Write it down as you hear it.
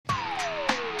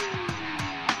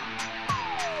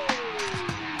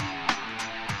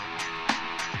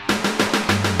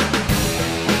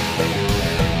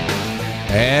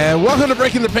And welcome to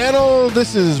Breaking the Panel.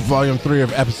 This is volume 3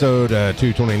 of episode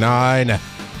 229. I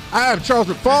am Charles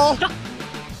McFall,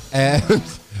 and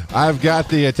I've got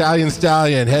the Italian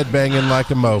stallion headbanging like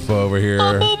a mofo over here.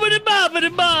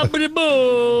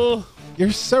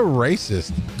 You're so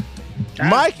racist.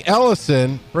 Mike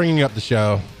Ellison bringing up the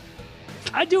show.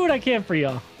 I do what I can for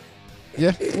y'all.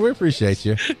 Yeah, we appreciate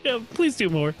you. Yeah, please do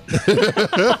more. This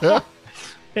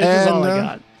is all I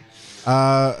got.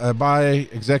 By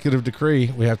executive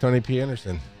decree, we have Tony P.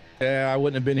 Anderson. Yeah, I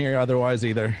wouldn't have been here otherwise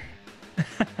either.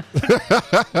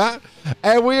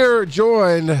 And we are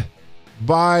joined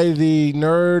by the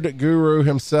nerd guru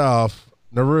himself,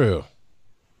 Naru.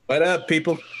 What up,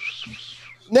 people?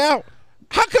 Now,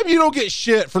 how come you don't get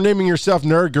shit for naming yourself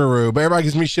nerd guru, but everybody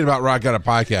gives me shit about Rock Out of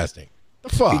podcasting? The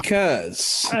fuck?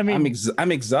 Because I mean,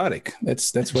 I'm exotic.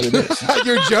 That's what it is.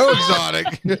 You're Joe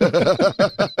Exotic.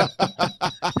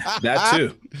 That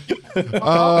too.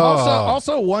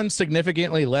 Also, one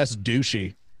significantly less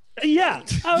douchey. yeah.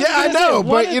 I know,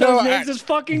 but you know, names is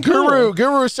fucking cool.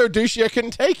 Guru is so douchey I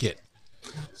couldn't take it.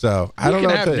 So I don't know.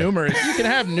 You can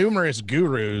have numerous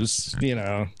gurus, you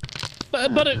know.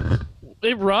 But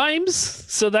it rhymes,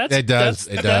 so that's It does.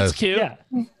 That's cute. Yeah.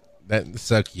 That's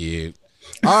so cute.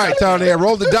 All right, Tony, I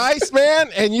rolled the dice, man,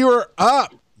 and you are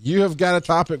up. You have got a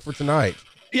topic for tonight.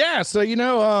 Yeah, so you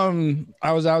know,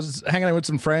 I was hanging out with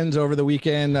some friends over the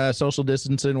weekend, social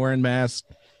distancing, wearing masks.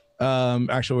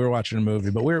 Actually, we were watching a movie,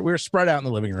 but we were spread out in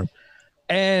the living room,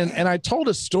 and I told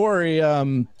a story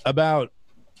about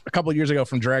a couple of years ago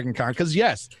from Dragon Con, because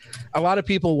yes, a lot of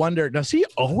people wonder, does he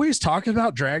always talk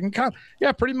about Dragon Con?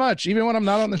 Yeah, pretty much, even when I'm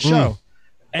not on the show.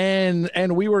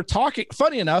 And we were talking,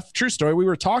 funny enough, true story, we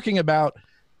were talking about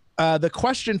the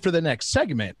question for the next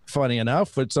segment, funny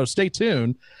enough, so stay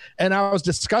tuned. And I was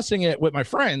discussing it with my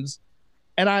friends,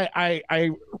 and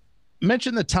I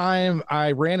mentioned the time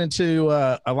I ran into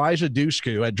Elijah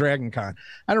Dushku at Dragon Con.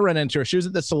 I didn't run into her. She was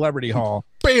at the Celebrity Hall.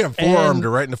 Bam, forearmed her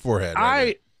right in the forehead.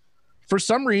 For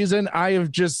some reason, I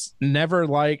have just never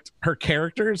liked her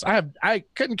characters. I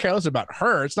couldn't care less about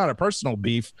her. It's not a personal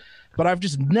beef, but I've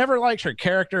just never liked her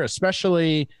character,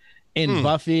 especially in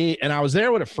Buffy. And I was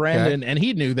there with a friend, and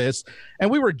he knew this,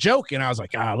 and we were joking. I was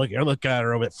like, look at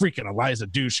her over at freaking Eliza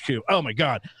Dushku. Oh my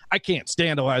God, I can't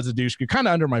stand Eliza Dushku, kind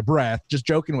of under my breath, just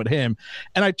joking with him.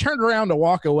 And I turned around to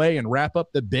walk away and wrap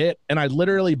up the bit, and I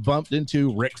literally bumped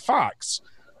into Rick Fox,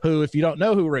 who, if you don't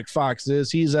know who Rick Fox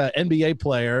is, he's an NBA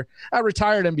player, a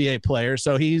retired NBA player.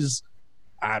 So he's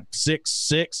 6'6",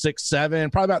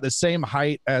 6'7", probably about the same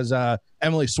height as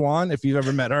Emily Swan, if you've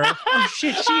ever met her. Oh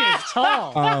shit, she is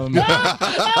tall.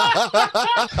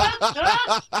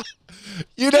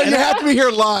 You know, you have to be here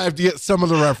live to get some of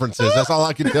the references. That's all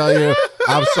I can tell you.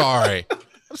 I'm sorry.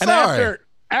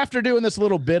 After doing this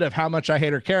little bit of how much I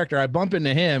hate her character, I bump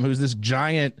into him, who's this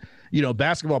giant, you know,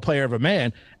 basketball player of a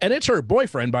man, and it's her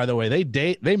boyfriend, by the way. They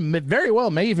date. They very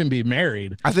well may even be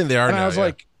married. I think they are. And now, I was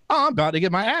like, I'm about to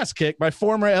get my ass kicked by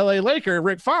former LA Laker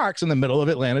Rick Fox in the middle of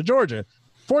Atlanta, Georgia.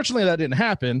 Fortunately, that didn't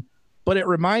happen, but it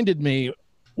reminded me,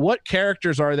 what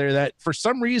characters are there that for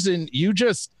some reason you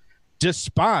just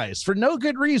despise for no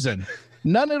good reason?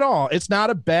 None at all. It's not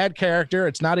a bad character.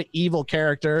 It's not an evil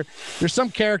character. There's some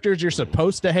characters you're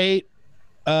supposed to hate,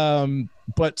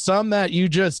 but some that you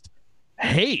just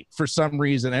hate for some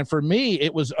reason. And for me,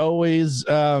 it was always,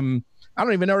 I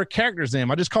don't even know her character's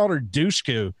name. I just called her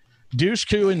Dushku.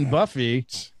 Dushku and Buffy.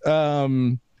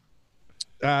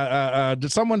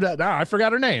 Did someone that I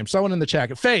forgot her name? Someone in the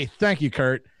chat. Faith. Thank you,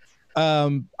 Kurt.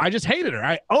 I just hated her.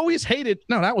 I always hated.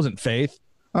 No, that wasn't Faith.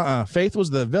 Faith was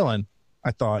the villain,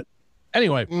 I thought.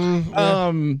 Anyway,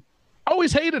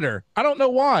 always hated her. I don't know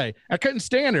why. I couldn't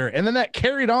stand her. And then that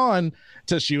carried on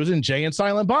to she was in Jay and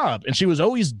Silent Bob, and she was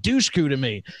always Dushku to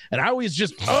me. And I always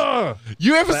just,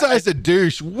 you emphasized the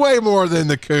douche way more than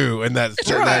the coup, and that's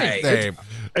her name.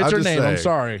 It's her name. I'm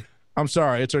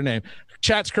sorry. It's her name.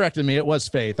 Chat's correcting me. It was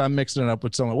Faith. I'm mixing it up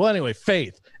with someone. Well, anyway,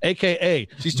 Faith, aka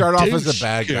she started off as a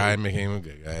bad guy and became a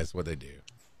good guy. That's what they do.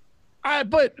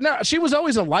 But no, she was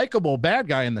always a likable bad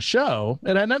guy in the show.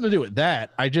 It had nothing to do with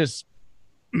that. I just,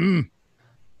 I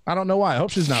don't know why. I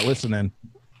hope she's not listening.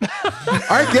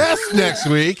 Our guest next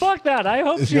week. Fuck that. I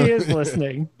hope she is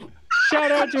listening.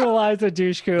 Shout out to Eliza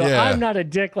Dushku. Yeah. I'm not a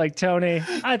dick like Tony.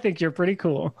 I think you're pretty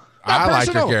cool. I like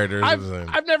her character.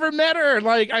 I've never met her.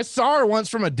 Like, I saw her once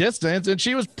from a distance, and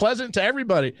she was pleasant to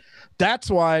everybody. That's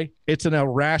why it's an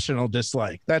irrational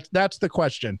dislike. That's the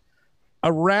question.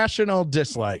 A rational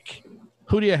dislike.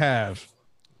 Who do you have?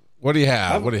 What do you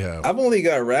have? I've only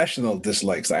got rational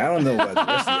dislikes. I don't know what the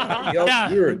rest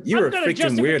of you. You're a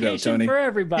freaking weirdo, Tony. For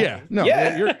everybody. Yeah, no,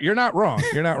 you're not wrong.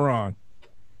 You're not wrong.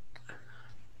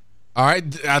 All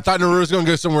right. I thought Naru was going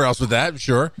to go somewhere else with that.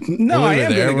 Sure. No, We'll I leave it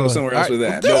am there. going to go We'll- somewhere else All with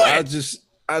right, that. well,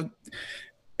 do it.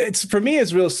 It's for me.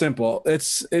 It's real simple.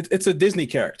 It's a Disney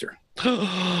character.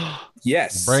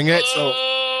 Yes. Bring it. So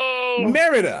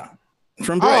Merida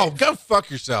from Oh, Brave. go fuck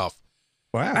yourself.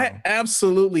 Wow. I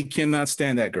absolutely cannot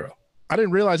stand that girl. I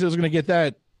didn't realize it was going to get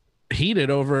that heated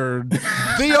over.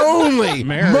 The only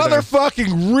Merida.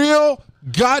 motherfucking real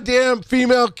goddamn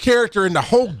female character in the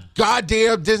whole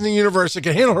goddamn Disney universe that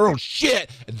can handle her own shit.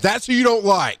 That's who you don't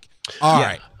like. All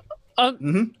right.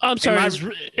 I'm sorry.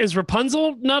 Is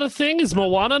Rapunzel not a thing? Is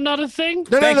Moana not a thing?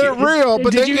 No, Thank they're you. real,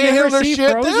 but Did they you can't never handle their see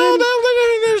shit. Frozen? No,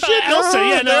 their shit. Elsa, No,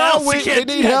 yeah, no, they're all Elsa weak. They can't-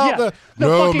 need yeah, help. yeah. The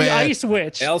No, fucking man. ice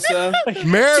witch. Elsa.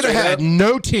 Merida Straight had up.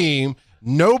 no team.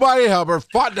 Nobody helped her.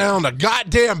 Fought down the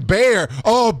goddamn bear.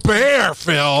 Oh, bear,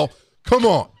 Phil. Come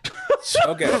on.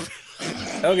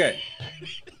 Okay.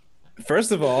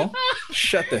 First of all,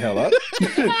 shut the hell up.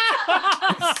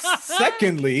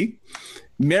 Secondly,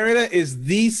 Merida is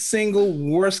the single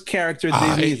worst character I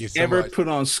Disney hate you has so ever much. put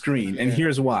on screen, and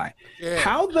here's why. Yeah.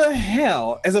 How the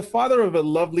hell, as a father of a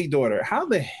lovely daughter, how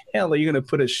the hell are you going to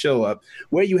put a show up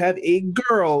where you have a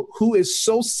girl who is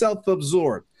so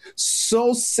self-absorbed,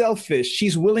 so selfish,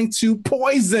 she's willing to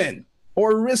poison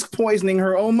or risk poisoning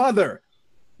her own mother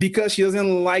because she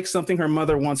doesn't like something her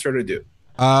mother wants her to do?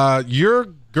 Your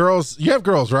girls, you have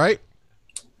girls, right?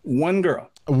 One girl.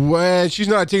 Well, she's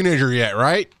not a teenager yet,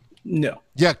 right? No.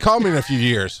 Yeah, call me in a few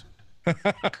years.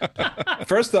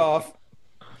 First off,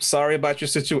 sorry about your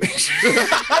situation.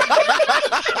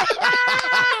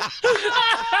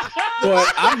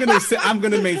 But I'm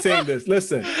gonna maintain this.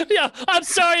 Listen, Yeah, I'm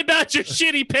sorry about your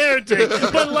shitty parenting,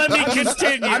 but let me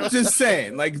continue. I'm just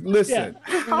saying, like, listen.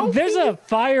 There's a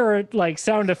fire like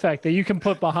sound effect that you can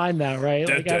put behind that, right?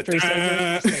 Like after he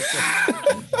says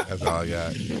it, That's all I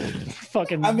got.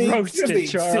 fucking I mean, roasted really,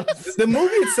 Charles. the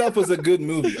movie itself was a good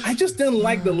movie. I just didn't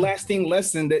like the lasting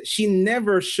lesson that she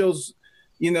never shows,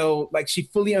 like she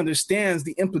fully understands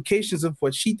the implications of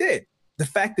what she did. The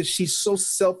fact that she's so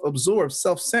self-absorbed,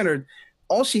 self-centered,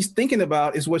 all she's thinking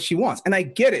about is what she wants. And I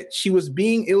get it. She was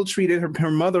being ill-treated.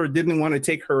 Her mother didn't want to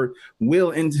take her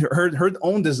will into her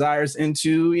own desires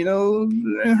into,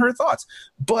 her thoughts.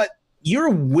 But you're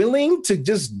willing to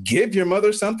just give your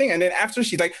mother something. And then after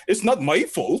she's like, it's not my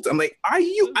fault. I'm like, I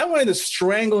wanted to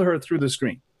strangle her through the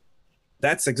screen.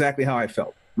 That's exactly how I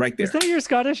felt right there. Is that your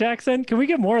Scottish accent? Can we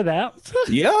get more of that?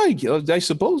 Yeah, I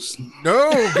suppose. No,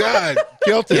 God.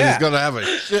 Kilton Yeah. is going to have a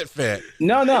shit fit.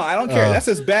 No, I don't care. That's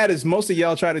as bad as most of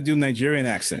y'all try to do Nigerian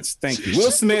accents. Thank you.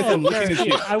 Will Smith, I'm looking at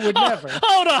you. I would never.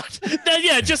 Hold on.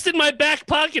 Yeah, just in my back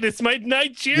pocket, it's my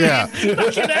Nigerian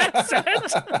fucking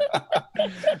accent.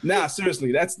 Nah,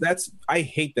 seriously, that's I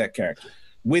hate that character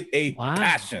with a Wow.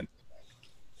 passion.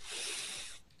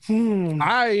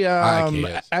 I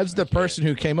can't. as the person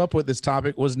who came up with this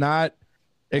topic, was not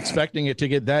expecting it to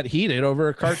get that heated over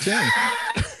a cartoon.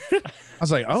 I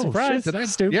was like, oh, Surprise. shit, did I?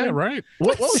 Stupid. Yeah, right.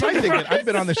 What was I thinking? I've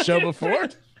been on this show before.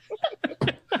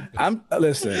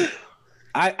 Listen.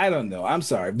 I don't know. I'm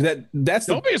sorry. But that's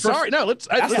Don't be sorry. No, That's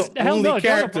let's the Hell only no,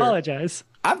 character. don't apologize.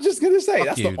 I'm just gonna say Fuck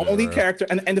that's you, the only Deborah. character.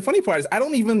 And the funny part is I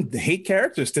don't even hate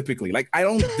characters typically. Like I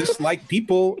don't dislike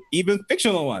people, even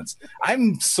fictional ones.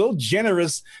 I'm so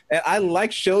generous and I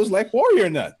like shows like Warrior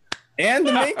Nun and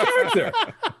the main character.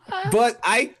 But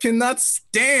I cannot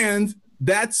stand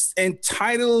that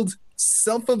entitled,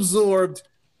 self-absorbed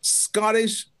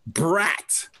Scottish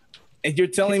brat. And you're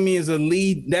telling me as a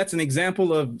lead, that's an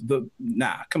example of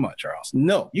come on, Charles.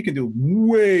 No, you can do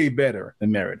way better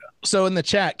than Merida. So in the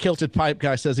chat, Kilted Pipe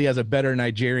Guy says he has a better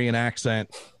Nigerian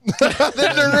accent.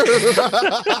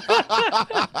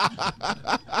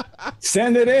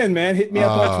 Send it in, man. Hit me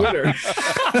up on Twitter.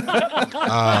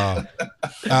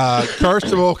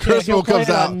 Crucible He'll play comes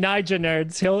it out. on Niger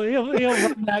Nerds. He'll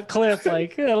run that clip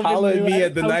like. it'll be Holla the at new me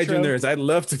at the outro. Niger Nerds. I'd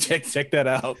love to check that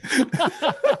out.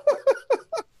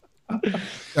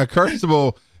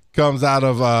 Crucible comes out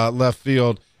of left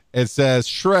field and says,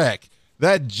 Shrek,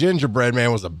 that gingerbread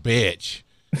man was a bitch.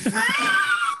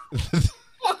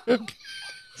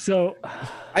 So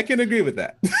I can agree with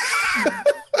that.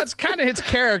 That's kind of his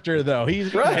character, though.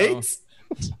 He's Right?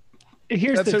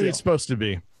 here's That's the who deal. he's supposed to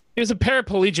be. He was a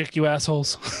paraplegic, you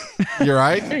assholes. You're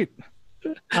right.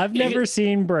 I've never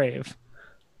seen Brave,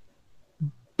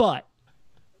 but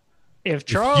if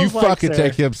Charles You likes fucking her,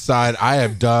 take his side. I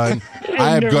am done.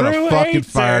 I am going to Naru fucking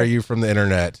hates fire her. you from the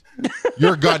internet.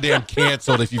 You're goddamn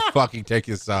canceled if you fucking take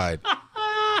his side.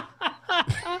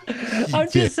 I'm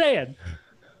just saying.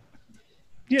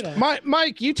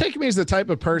 Mike, you take me as the type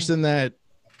of person that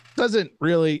doesn't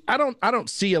really. I don't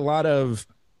see a lot of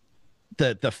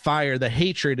the fire, the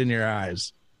hatred in your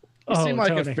eyes. You seem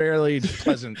like a fairly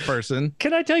pleasant person.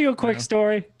 Can I tell you a quick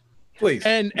story? Please.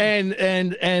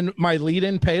 And my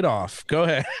lead-in paid off. Go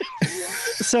ahead.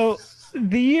 So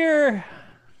the year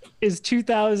is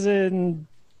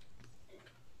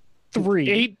 2003.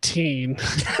 18.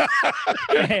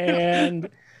 And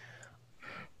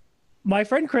my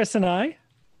friend Chris and I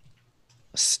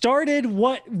started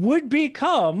what would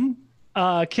become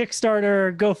a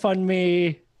Kickstarter,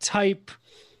 GoFundMe type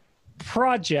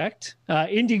project,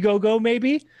 Indiegogo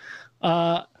maybe,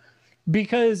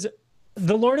 because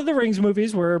the Lord of the Rings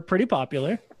movies were pretty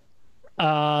popular.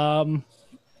 And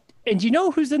you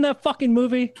know who's in that fucking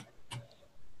movie?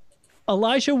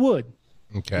 Elijah Wood.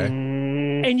 Okay.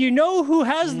 And you know who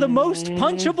has the most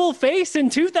punchable face in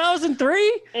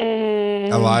 2003?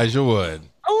 Elijah Wood.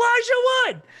 Elijah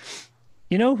Wood.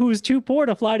 You know who's too poor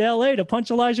to fly to LA to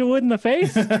punch Elijah Wood in the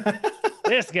face?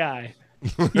 This guy.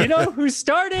 You know who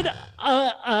started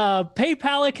a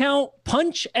PayPal account,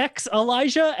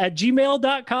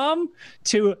 punchxelijah@gmail.com,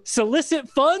 to solicit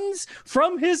funds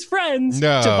from his friends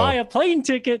to buy a plane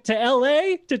ticket to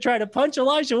LA to try to punch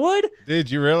Elijah Wood? Did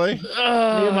you really? Me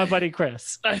and my buddy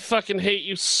Chris. I fucking hate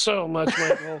you so much,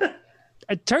 Michael.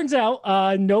 It turns out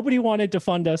nobody wanted to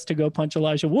fund us to go punch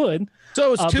Elijah Wood. So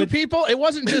it was two people? It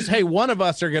wasn't just, hey, one of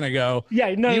us are going to go.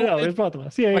 Yeah, no, it was both of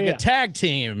us. Yeah, like a tag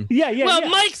team. Yeah. Well,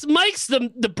 Mike's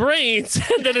the brains,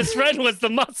 and then his friend was the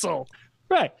muscle.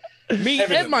 Right. Me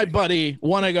and my buddy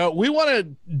want to go. We want to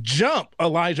jump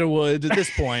Elijah Wood at this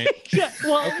point. Yeah,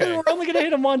 well, we were only going to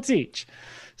hit him once each.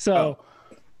 So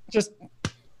just,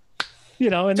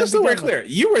 and just so we're clear,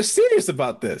 you were serious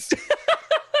about this.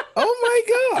 Oh, my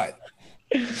God.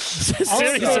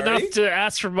 Serious enough to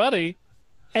ask for money.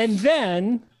 And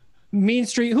then Mean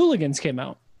Street Hooligans came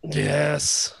out.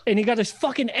 Yes. And he got his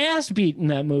fucking ass beat in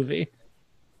that movie.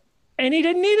 And he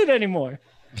didn't need it anymore.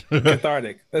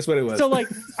 Cathartic. That's what it was. So like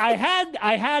I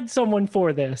had someone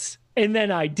for this, and then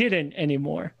I didn't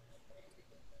anymore.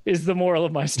 Is the moral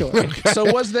of my story. So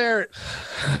was there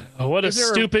what a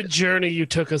stupid journey you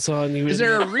took us on. Is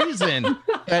there a reason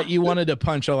that you wanted to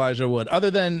punch Elijah Wood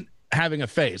other than having a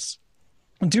face?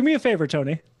 Do me a favor,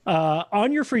 Tony.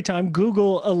 On your free time,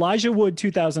 Google Elijah Wood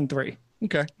 2003.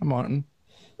 Okay, I'm on.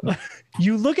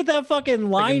 You look at that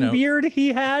fucking line beard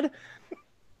he had.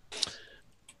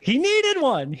 He needed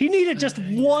one. He needed just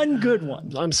one good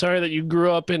one. I'm sorry that you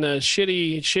grew up in a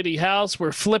shitty house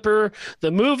where Flipper,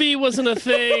 the movie, wasn't a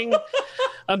thing.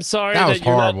 I'm sorry that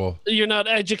you're not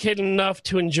educated enough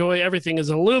to enjoy everything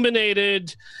as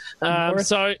illuminated. I'm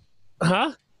sorry.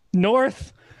 Huh?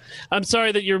 North. I'm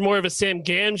sorry that you're more of a Sam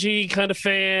Gamgee kind of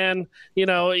fan,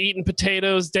 eating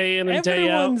potatoes day in and day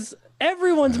out.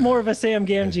 Everyone's more of a Sam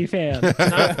Gamgee fan.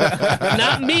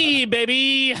 Not me,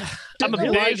 baby. I'm a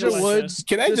Elijah Woods.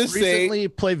 Can I just recently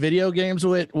play video games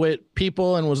with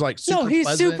people and was like super he's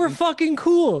pleasant super fucking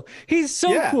cool. He's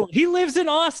so cool. He lives in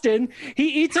Austin.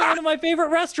 He eats at one of my favorite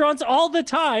restaurants all the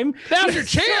time. Now's your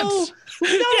chance.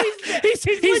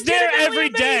 He's there every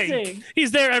day.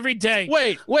 He's there every day.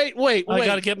 Wait. I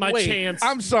gotta get my chance.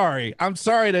 I'm sorry to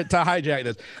hijack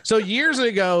this. So years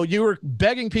ago, you were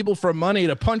begging people for money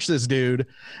to punch this dude,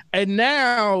 and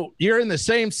now you're in the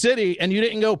same city and you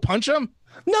didn't go punch him?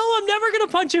 No, I'm never gonna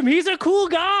punch him. He's a cool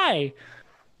guy.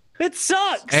 It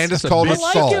sucks. And it's called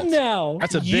assault. I like him now.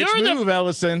 That's a bitch move,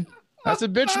 Ellison. That's a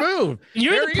bitch move.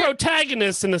 You're the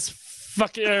protagonist in this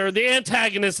the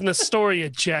antagonist in this story, you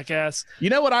jackass.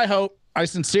 You know what I hope? I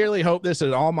sincerely hope this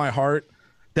with all my heart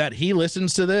that he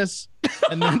listens to this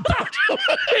and then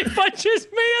he punches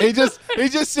me. He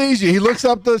just sees you. He looks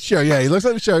up the show. Yeah, he looks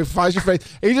up the show. He finds your face.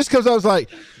 He just comes up and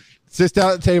like sits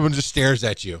down at the table and just stares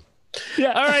at you.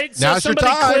 Yeah. All right. So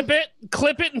somebody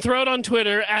clip it and throw it on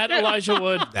Twitter at Elijah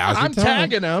Wood. I'm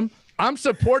tagging him. I'm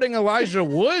supporting Elijah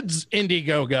Wood's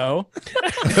Indiegogo.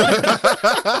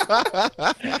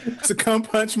 To come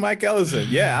punch Mike Ellison.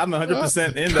 Yeah, I'm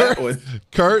 100% in that one.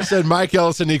 Kurt said Mike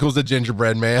Ellison equals a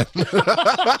gingerbread man.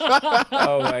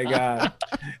 Oh my God.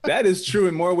 That is true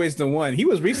in more ways than one. He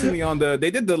was recently they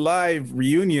did the live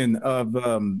reunion of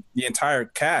the entire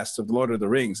cast of Lord of the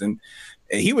Rings, and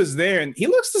he was there and he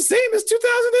looks the same as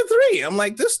 2003. I'm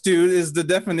like, this dude is the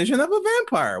definition of a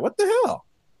vampire. What the hell?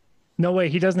 No way,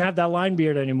 he doesn't have that line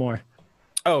beard anymore.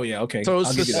 Oh yeah, okay. So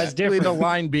specifically the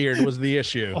line beard was the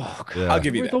issue. Oh, God. Yeah. I'll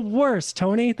give you that. They were the worst,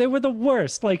 Tony. They were the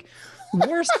worst. Like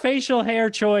worst facial hair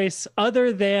choice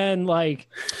other than like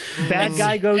bad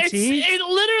guy goatee. It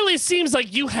literally seems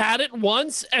like you had it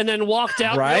once and then walked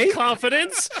out with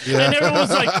confidence. Yeah. And everyone was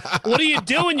like, what are you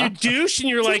doing, you douche? And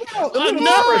you're like, I'm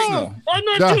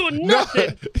not doing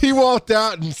nothing. He walked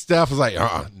out and Steph was like,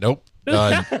 nope.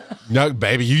 No,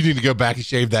 baby, you need to go back and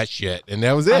shave that shit. And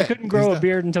that was it. I couldn't grow a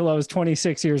beard until I was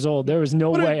 26 years old. There was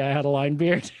no way I had a line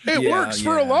beard. It works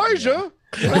for Elijah.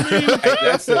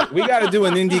 That's it. We got to do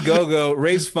an Indiegogo,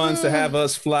 raise funds to have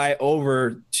us fly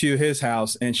over to his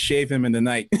house and shave him in the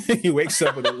night. He wakes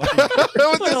up with a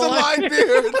line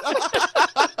beard.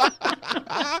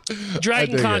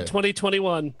 Dragon Con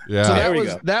 2021. Yeah, so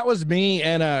that was me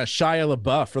and Shia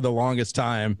LaBeouf for the longest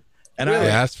time. And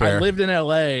that's fair. I lived in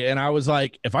LA, and I was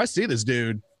like, if I see this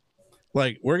dude,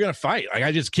 like, we're gonna fight. Like,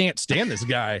 I just can't stand this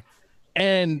guy.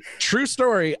 And true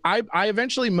story, I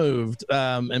eventually moved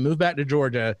and moved back to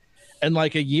Georgia. And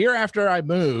like a year after I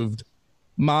moved,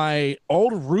 my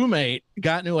old roommate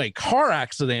got into a car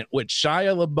accident with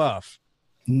Shia LaBeouf.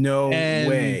 No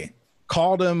way.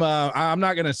 Called him, I'm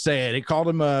not going to say it. He called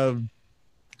him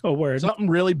something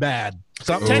really bad.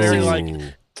 Something really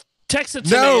like... Text it to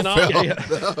me.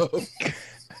 No.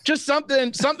 Just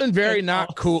something very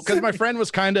not cool. Because my friend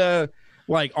was kind of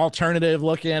like alternative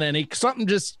looking, and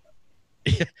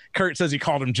Kurt says he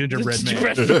called him Gingerbread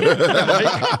Man.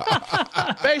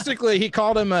 Basically, he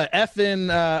called him a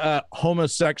effing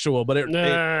homosexual, but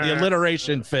the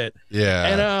alliteration fit.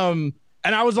 Yeah.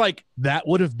 And I was like, that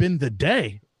would have been the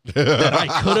day that I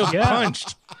could have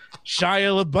punched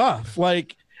Shia LaBeouf.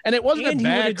 Like, and it wasn't a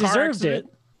bad car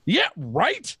accident. Yeah,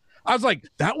 right. I was like,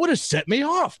 that would have set me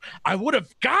off. I would have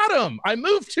got him. I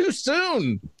moved too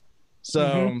soon.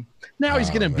 So now he's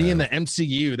going to be in the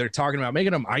MCU. They're talking about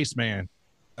making him Iceman.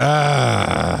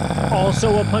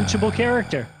 Also a punchable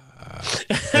character.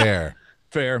 Fair.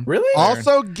 Really?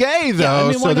 Also gay,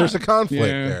 though, so there's a conflict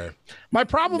there. My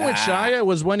problem with Shia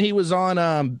was when he was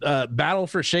on Battle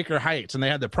for Shaker Heights, and they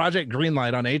had the Project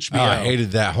Greenlight on HBO. Oh, I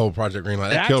hated that whole Project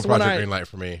Greenlight. That killed Project Greenlight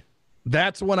for me.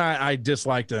 That's when I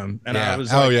disliked him. And I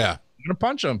was like, I'm going to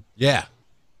punch him. Yeah.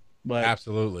 But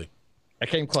absolutely. I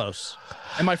came close.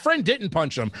 And my friend didn't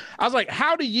punch him. I was like,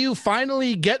 how do you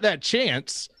finally get that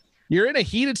chance? You're in a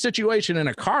heated situation in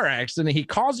a car accident. He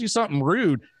calls you something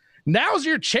rude. Now's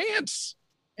your chance.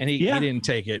 And he didn't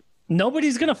take it.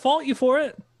 Nobody's going to fault you for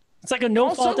it. It's like a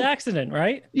no-fault accident,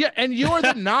 right? Yeah, and you're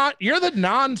the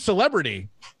non-celebrity.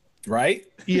 Right?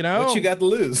 You know? What you got to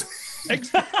lose?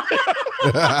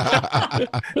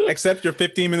 Except your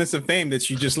 15 minutes of fame that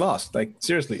you just lost. Like,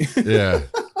 seriously. Yeah.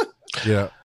 Yeah.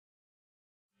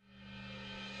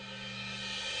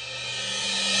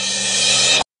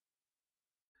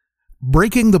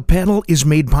 Breaking the Panel is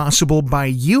made possible by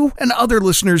you and other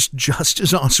listeners just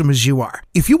as awesome as you are.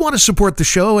 If you want to support the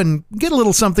show and get a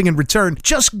little something in return,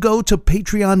 just go to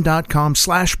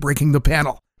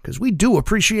patreon.com/breakingthepanel, because we do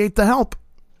appreciate the help.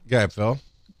 Go ahead, Phil.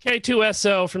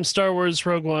 K2SO from Star Wars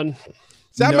Rogue One.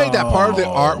 So I made that part of the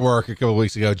artwork a couple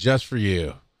weeks ago just for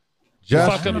you.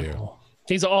 Just for you.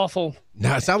 He's awful.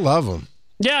 Nice. I love him.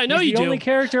 Yeah, I know you do. The only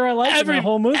character I like in the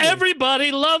whole movie.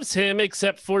 Everybody loves him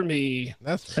except for me.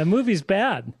 That movie's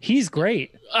bad. He's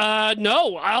great.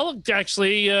 No, I'll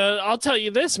tell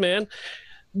you this, man.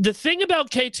 The thing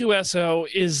about K2SO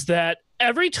is that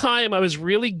every time I was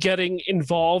really getting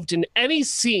involved in any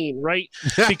scene, right?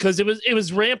 Because it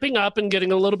was ramping up and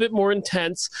getting a little bit more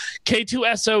intense.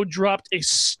 K2SO dropped a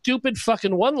stupid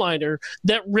fucking one-liner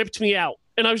that ripped me out.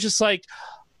 And I was just like,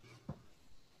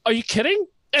 are you kidding?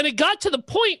 And it got to the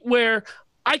point where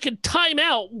I could time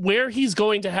out where he's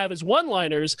going to have his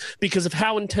one-liners because of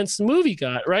how intense the movie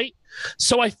got, right?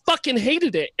 So I fucking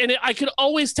hated it. And I could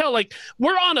always tell, like,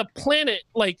 we're on a planet,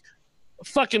 like,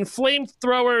 fucking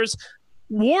flamethrowers.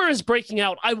 War is breaking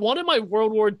out. I wanted my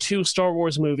World War II Star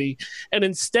Wars movie, and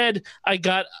instead I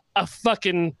got a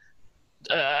fucking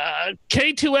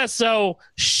K2SO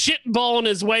shitballing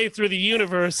his way through the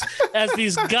universe as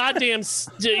these goddamn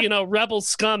rebel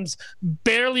scums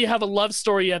barely have a love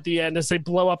story at the end as they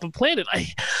blow up a planet.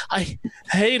 I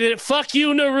hate it. Fuck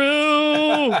you,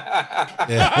 Naru.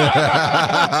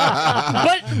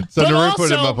 So Naru put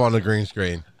him up on the green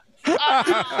screen.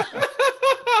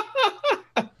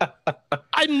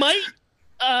 I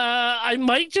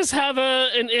might just have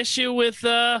an issue with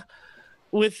Tudyk,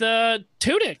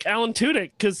 Alan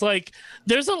Tudyk, because like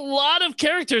there's a lot of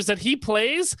characters that he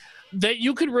plays that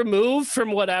you could remove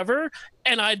from whatever,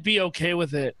 and I'd be okay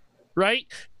with it, right?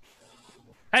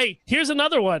 Hey, here's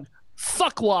another one.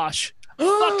 Fuck Wash.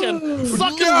 Fucking no,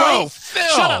 right. Phil.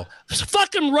 Shut up.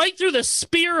 Fucking right through the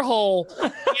spear hole.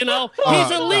 You know,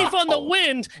 he's a leaf on the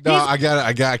wind. No, I gotta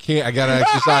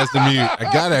exercise the mute. I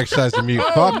gotta exercise the mute.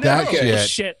 Fuck that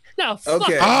shit. No, fuck.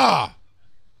 Okay.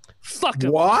 Fuck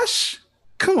him. Wash?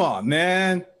 Come on,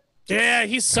 man. Yeah,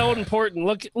 he's so important.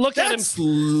 Look at him. That's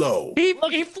low.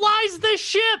 He flies the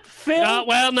ship, Phil.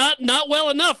 Well, not well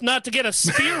enough not to get a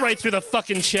spear right through the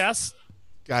fucking chest.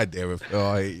 God damn it, Phil!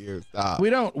 I hate you. Stop. We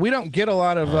don't get a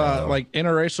lot of like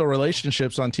interracial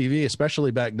relationships on TV,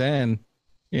 especially back then.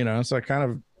 You know, so I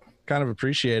kind of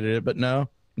appreciated it, but no,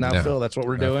 Phil, that's what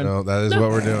we're doing. No, that is what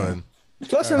we're doing.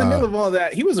 Plus, in the middle of all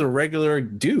that, he was a regular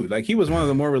dude. Like, he was one of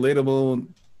the more relatable.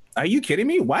 Are you kidding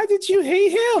me? Why did you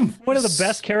hate him? One of the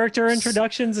best character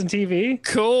introductions in TV.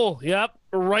 Cool. Yep.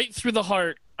 Right through the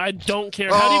heart. I don't care.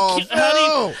 How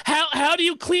do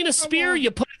you clean a spear?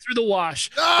 You put it through the wash.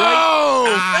 No,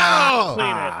 Right?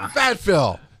 no. Bad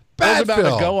Phil. I was Bad about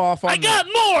Phil. to go off on I got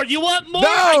more. You want more?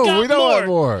 No, we don't want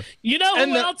more. You know And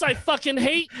who else I fucking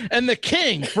hate? and the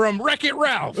King from Wreck-It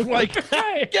Ralph. Like,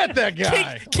 get that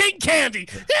guy. King Candy.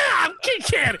 Yeah, I'm King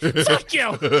Candy. Fuck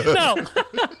you.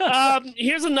 No.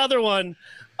 Here's another one.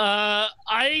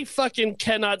 I fucking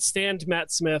cannot stand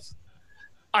Matt Smith.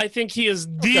 I think he is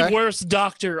the worst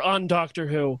doctor on Doctor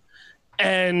Who.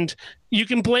 And you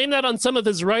can blame that on some of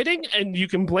his writing and you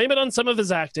can blame it on some of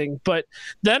his acting. But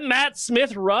that Matt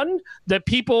Smith run that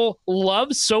people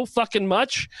love so fucking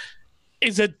much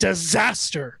is a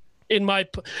disaster.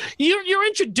 You're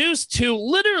introduced to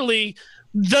literally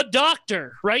the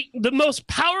Doctor, right? The most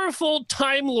powerful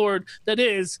Time Lord that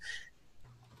is.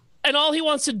 And all he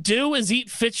wants to do is eat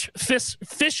fish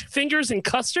fingers and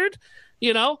custard,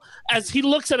 you know, as he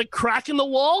looks at a crack in the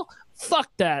wall. Fuck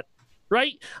that.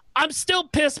 Right? I'm still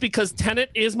pissed because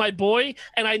Tennant is my boy,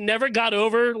 and I never got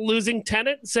over losing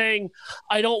Tennant, saying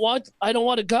I don't want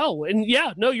to go. And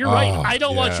yeah, no, you're right. I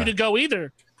don't want you to go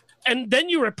either. And then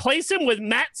you replace him with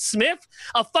Matt Smith,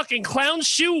 a fucking clown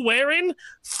shoe wearing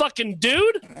fucking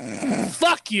dude.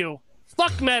 Fuck you.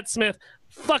 Fuck Matt Smith.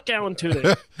 Fuck Alan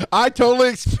Tudyk. I totally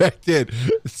expected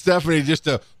Stephanie just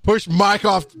to push Mike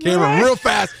off the camera real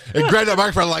fast and grab that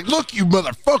microphone like, look, you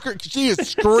motherfucker. She is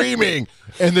screaming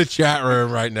in the chat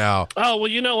room right now. Oh, well,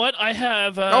 you know what? I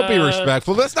have... Don't be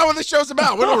respectful. That's not what this show's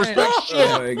about. We don't respect shit.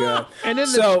 Oh, my God. And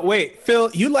then wait,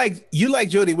 Phil, you like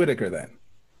Jodie Whittaker then?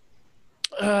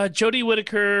 Jodie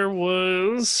Whittaker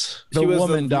was... The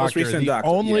woman doctor. The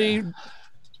only... Yeah.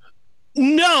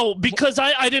 No, because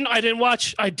I didn't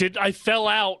watch. I fell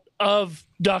out of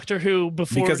Doctor Who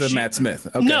before because of Matt Smith.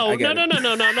 Okay, no.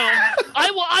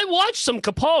 I watched some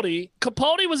Capaldi.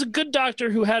 Capaldi was a good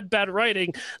doctor who had bad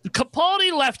writing.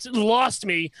 Capaldi lost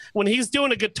me when he's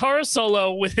doing a guitar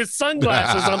solo with his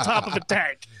sunglasses on top of a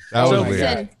tank. That was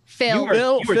Listen,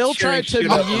 Phil. Phil tried to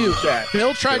mute.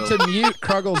 Phil tried to mute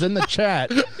Kruggles in the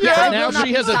chat. Yeah, now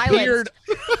she has appeared.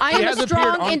 I am a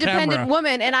strong, independent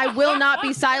woman, and I will not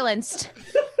be silenced.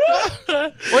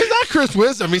 Well, he's not Chris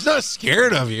Wisdom. He's not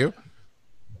scared of you.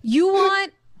 You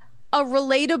want a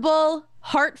relatable,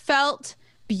 heartfelt,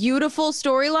 beautiful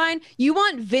storyline? You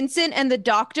want Vincent and the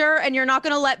Doctor, and you're not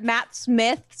going to let Matt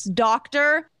Smith's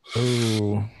Doctor...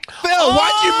 Ooh. Phil,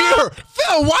 why'd you mute her?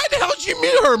 Phil, why the hell did you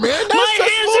mute her, man? My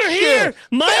hands are here.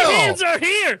 My hands are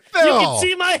here. Phil, you can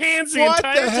see my hands the entire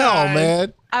time. What the hell,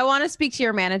 man? I want to speak to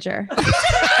your manager.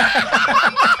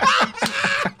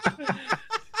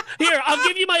 Here, I'll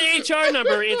give you my HR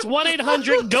number. It's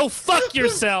 1-800 go fuck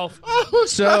yourself.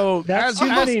 So that's too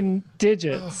many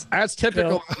digits. As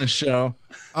typical on the show,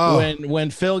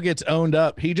 when Phil gets owned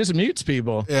up, he just mutes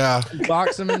people. Yeah,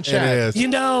 blocks them in chat. You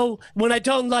know, when I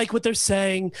don't like what they're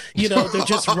saying, you know, they're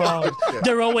just wrong.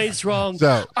 They're always wrong.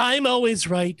 So, I'm always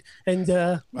right. And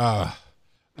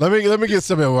let me get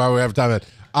something while we have time.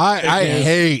 I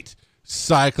hate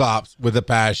Cyclops with a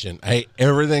passion. I hate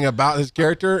everything about his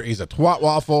character. He's a twat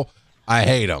waffle. I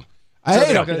hate him. I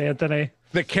hate him. Anthony.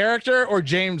 The character or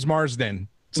James Marsden?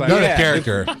 No, the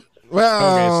character.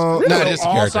 Well, okay, no, just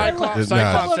character.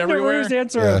 Cyclops everywhere.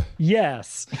 Answer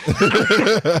yes.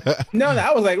 No,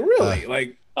 I was like, really?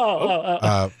 Like,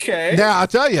 okay. Now, I'll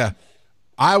tell you,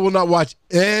 I will not watch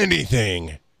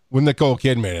anything with Nicole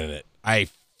Kidman in it. I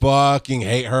fucking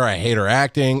hate her. I hate her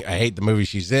acting. I hate the movie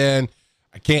she's in.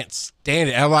 I can't stand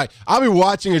it. I'll be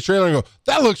watching a trailer and go,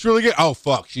 that looks really good. Oh,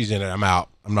 fuck, she's in it. I'm out.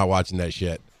 I'm not watching that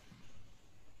shit.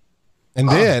 And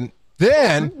then.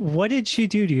 What did she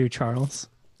do to you, Charles?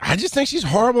 I just think she's a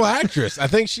horrible actress. I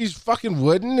think she's fucking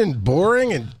wooden and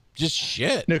boring and just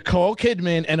shit. Nicole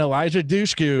Kidman and Elijah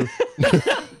Dushku,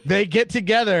 they get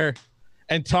together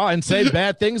and talk and say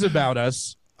bad things about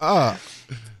us.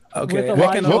 Okay,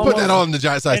 we'll put that on the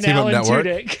Giant Size Team Up Network.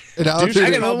 Dude,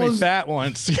 I can almost fat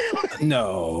once.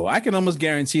 No, I can almost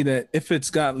guarantee that if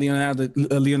it's got Leonardo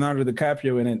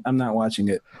DiCaprio in it, I'm not watching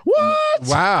it. What?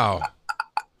 Wow.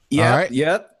 Yep, right.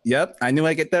 yep. I knew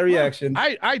I'd get that reaction.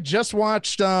 I just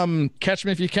watched Catch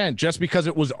Me If You Can just because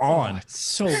it was on. Oh, it's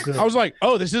so good. I was like,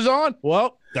 oh, this is on?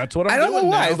 Well, that's what I'm doing. I don't know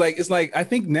why. Now. It's like I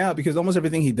think now because almost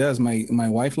everything he does, my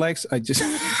wife likes. I just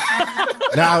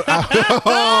Now,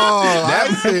 I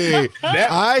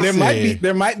see.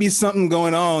 There might be something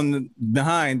going on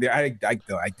behind there. I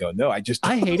don't know. I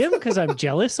hate him because I'm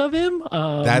jealous of him.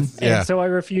 And so I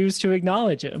refuse to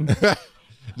acknowledge him.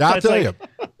 Now I'll tell you.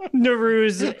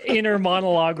 Naru's inner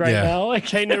monologue now. Like,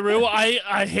 hey, Naru,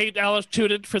 I hate Alan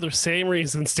Tudyk for the same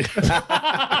reasons, dude.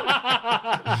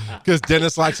 Because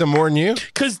Dennis likes him more than you?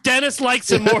 Because Dennis likes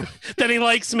him more than he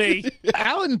likes me.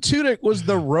 Alan Tudyk was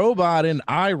the robot in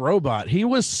iRobot. He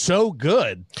was so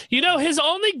good. You know, his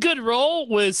only good role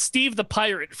was Steve the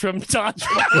Pirate from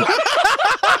Dodgeball.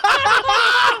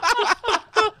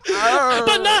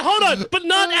 But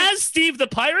not as Steve the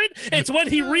Pirate. It's when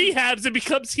he rehabs and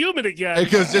becomes human again.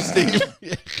 Because just Steve.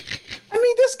 I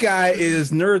mean, this guy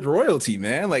is nerd royalty,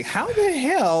 man. Like, how the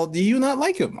hell do you not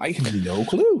like him? I have no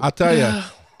clue. I'll tell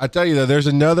you though, there's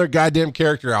another goddamn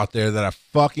character out there that I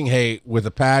fucking hate with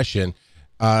a passion.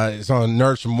 It's on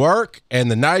Nerds from Work and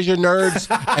the Niger Nerds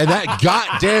and that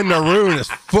goddamn Naru and his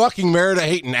fucking Merida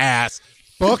hating ass.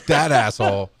 Fuck that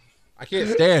asshole. I can't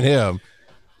stand him.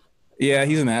 Yeah,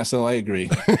 he's an asshole. I agree.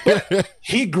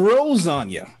 He grows on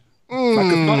you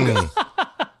like a fungus.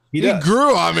 He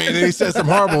grew on me and he said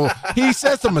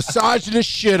some misogynist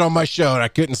shit on my show and I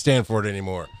couldn't stand for it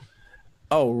anymore.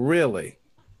 Oh, really?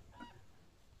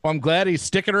 Well, I'm glad he's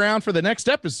sticking around for the next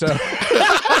episode.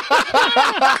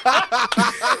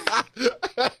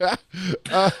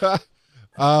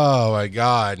 Oh my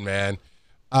God, man.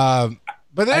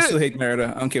 But I still hate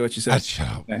Merida. I don't care what you say.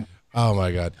 Okay. Oh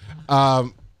my God.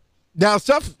 Now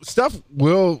stuff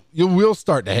you will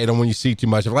start to hate him when you see too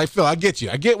much of it. Like Phil, I get you.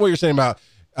 I get what you're saying about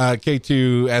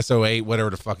K2SO8, whatever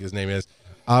the fuck his name is.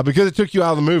 Because it took you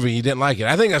out of the movie, you didn't like it.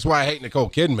 I think that's why I hate Nicole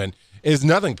Kidman. It's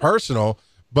nothing personal,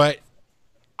 but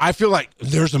I feel like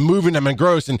there's a movie and I'm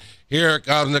engrossed and here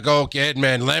comes Nicole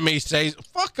Kidman. Let me say,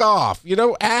 fuck off,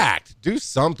 act, do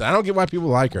something. I don't get why people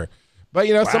like her, but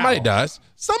somebody does.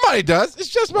 It's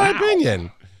just my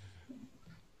opinion.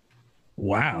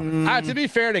 Wow. To be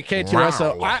fair to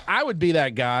K2SO, I would be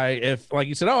that guy if, like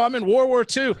you said, I'm in World War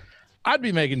II. I'd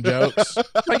be making jokes.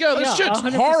 Like, this shit's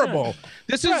 100%. Horrible.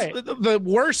 This is the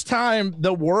worst time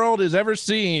the world has ever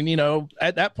seen,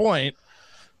 at that point.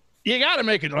 You got to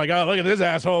make it like, oh, look at this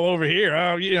asshole over here.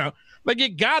 Oh, like you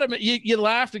got to, you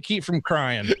laugh to keep from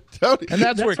crying. And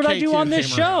that's where what I do on this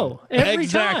show every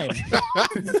time.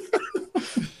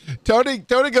 Tony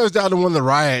goes down to one of the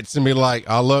riots and be like,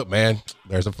 oh, look, man,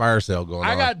 there's a fire sale going on.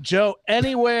 I got Joe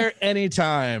anywhere,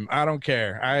 anytime. I don't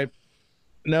care.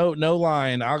 No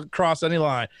line. I'll cross any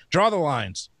line. Draw the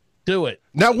lines. Do it.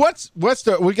 Now, what's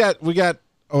the, we got,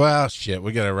 well, shit,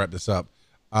 we got to wrap this up.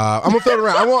 I'm going to throw it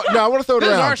around. I want to throw it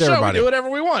around our to show. everybody. We do whatever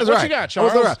we want. What you got,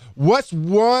 Charles? What's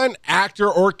one actor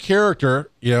or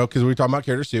character, because we're talking about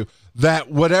characters too,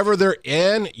 that whatever they're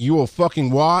in, you will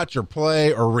fucking watch or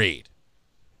play or read?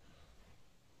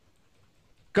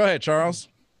 Go ahead, Charles.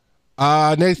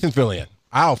 Nathan Fillion.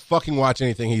 I'll fucking watch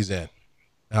anything he's in.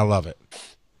 I love it.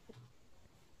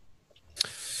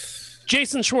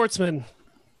 Jason Schwartzman.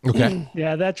 Okay.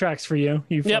 Yeah, that tracks for you.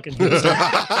 You fucking.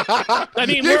 I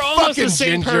mean, we're almost the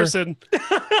same person.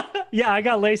 Yeah, I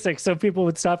got LASIK, so people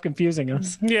would stop confusing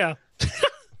us. Yeah.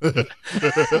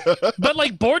 But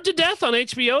like Bored to Death on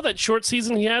HBO, that short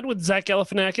season he had with Zach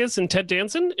Galifianakis and Ted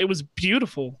Danson, it was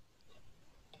beautiful.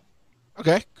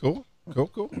 Okay, cool.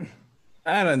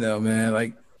 I don't know, man.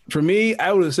 Like for me,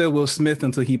 I would have said Will Smith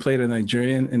until he played a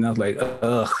Nigerian, and I was like,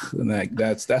 ugh. And like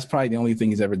that's probably the only thing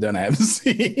he's ever done I haven't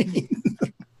seen.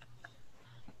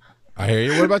 I hear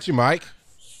you. What about you, Mike?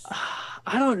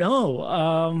 I don't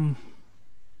know.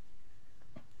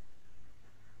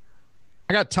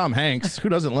 I got Tom Hanks. Who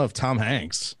doesn't love Tom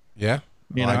Hanks? Yeah.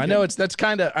 I know that's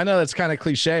kind of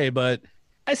cliche, but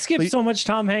I skipped so much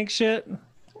Tom Hanks shit.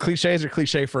 Cliches are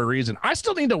cliche for a reason. I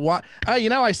still need to watch.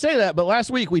 I say that, but last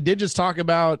week we did just talk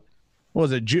about, what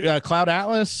was it, Cloud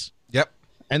Atlas? Yep.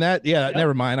 And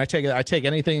never mind. I take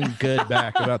anything good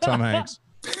back about Tom Hanks.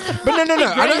 But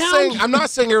no. I'm not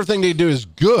saying everything they do is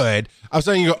good. I'm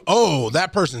saying you go, oh,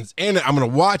 that person's in it. I'm going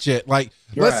to watch it. Like,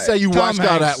 let's say you watch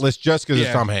Cloud Atlas just because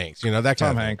it's Tom Hanks. That kind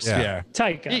Tom of Hanks. thing. Yeah.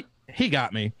 Taika. He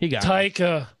got me.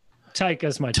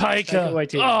 Taika's my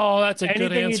Taika. Oh, that's a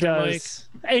good answer, Mike.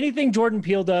 Anything Jordan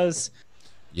Peele does.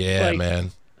 Yeah,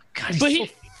 man. God, he's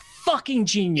so fucking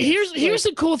genius. Here's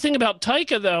the cool thing about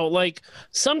Taika, though. Like,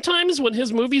 sometimes when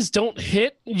his movies don't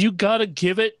hit, you got to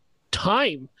give it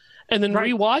time and then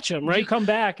rewatch them, right? You come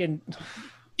back and...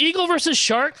 Eagle versus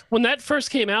Shark, when that first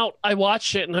came out, I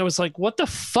watched it and I was like, what the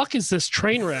fuck is this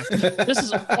train wreck? This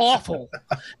is awful.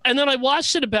 And then I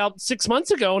watched it about 6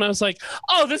 months ago and I was like,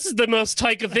 oh, this is the most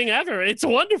Taika thing ever. It's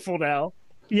wonderful now.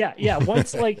 Yeah.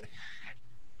 Once like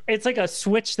it's like a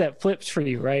switch that flips for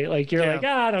you, right? Like you're like,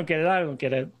 I don't get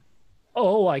it.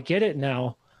 Oh, I get it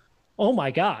now. Oh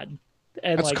my God.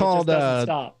 And that's like called it just doesn't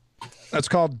stop. That's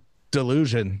called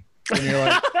delusion. When you're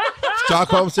like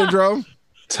Stockholm syndrome.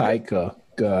 Taika,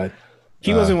 God,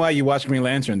 he wasn't why you watched Green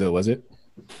Lantern, though, was it?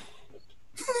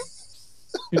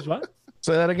 Who's what?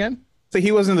 Say that again. So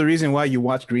he wasn't the reason why you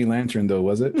watched Green Lantern, though,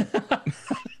 was it?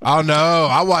 Oh no,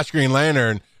 I watched Green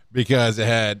Lantern because it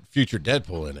had future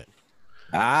Deadpool in it.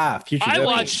 Future I Deadpool.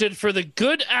 watched it for the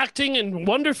good acting and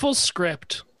wonderful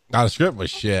script. Now, the script was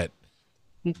shit.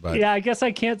 But Yeah, I guess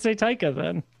I can't say Taika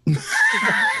then.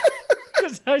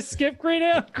 Because I skipped Green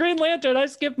Lantern. I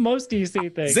skipped most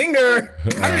DC things. Zinger.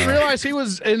 I didn't realize he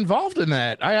was involved in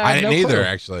that. I didn't either, clue.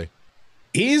 actually.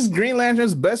 He's Green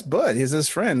Lantern's best bud. He's his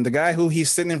friend, the guy who he's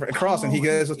sitting across, and he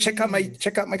goes, well, check out my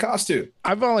costume.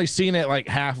 I've only seen it like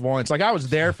half once. Like I was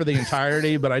there for the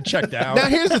entirety, but I checked out. Now,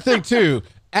 here's the thing, too.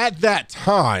 At that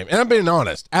time, and I'm being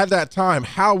honest, at that time,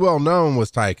 how well known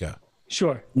was Taika?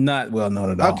 Sure. Not well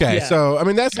known at all. Okay, Yeah. so, I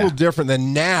mean, that's a little different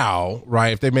than now,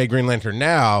 right? If they made Green Lantern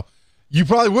now, you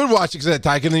probably would watch it because of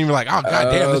Taika, and then you'd be like, oh,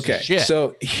 goddamn, this is shit.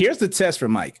 So here's the test for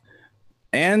Mike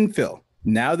and Phil.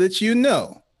 Now that you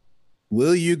know,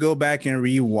 will you go back and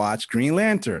rewatch Green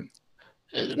Lantern?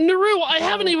 Naru, I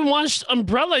haven't even watched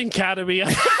Umbrella Academy.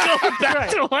 I have to go back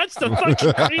to watch the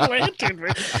fucking Green Lantern.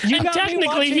 And got me technically,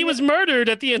 watching he was murdered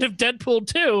at the end of Deadpool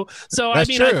 2. So, That's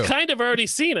I mean, true. I've kind of already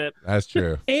seen it. That's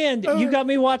true. And you got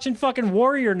me watching fucking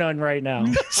Warrior Nun right now.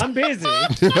 I'm busy.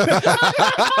 You're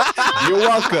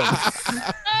welcome.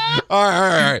 All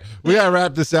right. We got to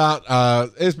wrap this out.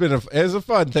 It's a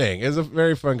fun thing. It's a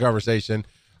very fun conversation.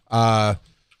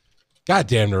 God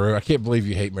damn, Naru. I can't believe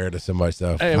you hate Meredith so much,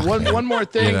 though. Hey, one more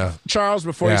thing, You know. Charles,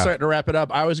 before Yeah. you start to wrap it up,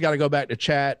 I always got to go back to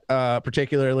chat,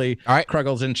 particularly All right.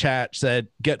 Kruggles in chat said,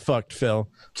 get fucked, Phil.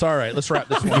 So, all right, let's wrap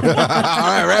this one. All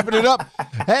right, wrapping it up.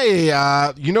 Hey,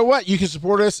 you know what? You can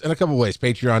support us in a couple ways.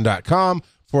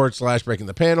 Patreon.com/Breaking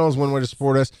the Panels, one way to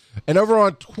support us. And over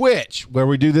on Twitch, where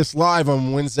we do this live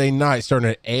on Wednesday night, starting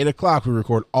at 8 o'clock, we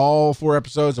record all 4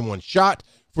 episodes in one shot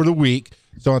for the week.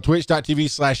 So on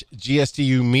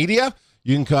twitch.tv/GSTU Media,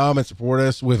 you can come and support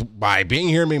us by being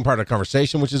here and being part of the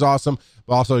conversation, which is awesome.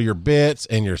 But also your bits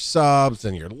and your subs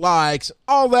and your likes,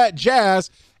 all that jazz.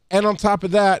 And on top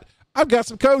of that, I've got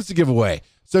some codes to give away.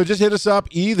 So just hit us up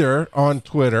either on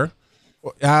Twitter,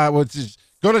 which is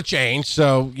going to change.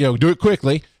 So, do it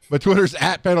quickly. But Twitter's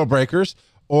 @PanelBreakers,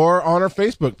 or on our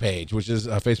Facebook page, which is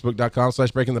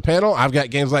facebook.com/Breaking the Panel. I've got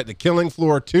games like The Killing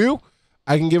Floor 2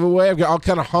 I can give away. I've got all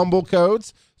kind of humble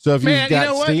codes. So if Man, you've got you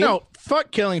know what? Steam, No, fuck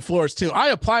Killing Floors too. I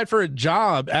applied for a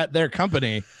job at their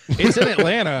company. It's in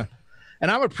Atlanta.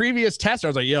 And I'm a previous tester. I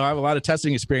was like, I have a lot of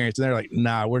testing experience. And they're like,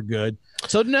 nah, we're good.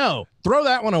 So no, throw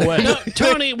that one away. No,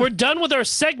 Tony, we're done with our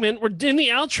segment. We're in the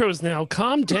outros now.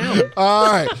 Calm down. all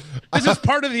right. This is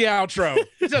part of the outro.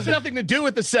 This has nothing to do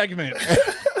with the segment.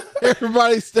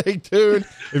 Everybody stay tuned.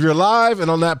 If you're live and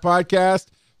on that podcast,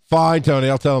 fine, Tony.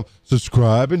 I'll tell them,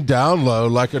 subscribe and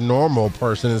download like a normal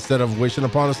person instead of wishing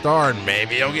upon a star, and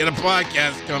maybe you'll get a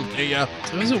podcast come to you.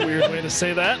 That was a weird way to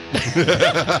say that.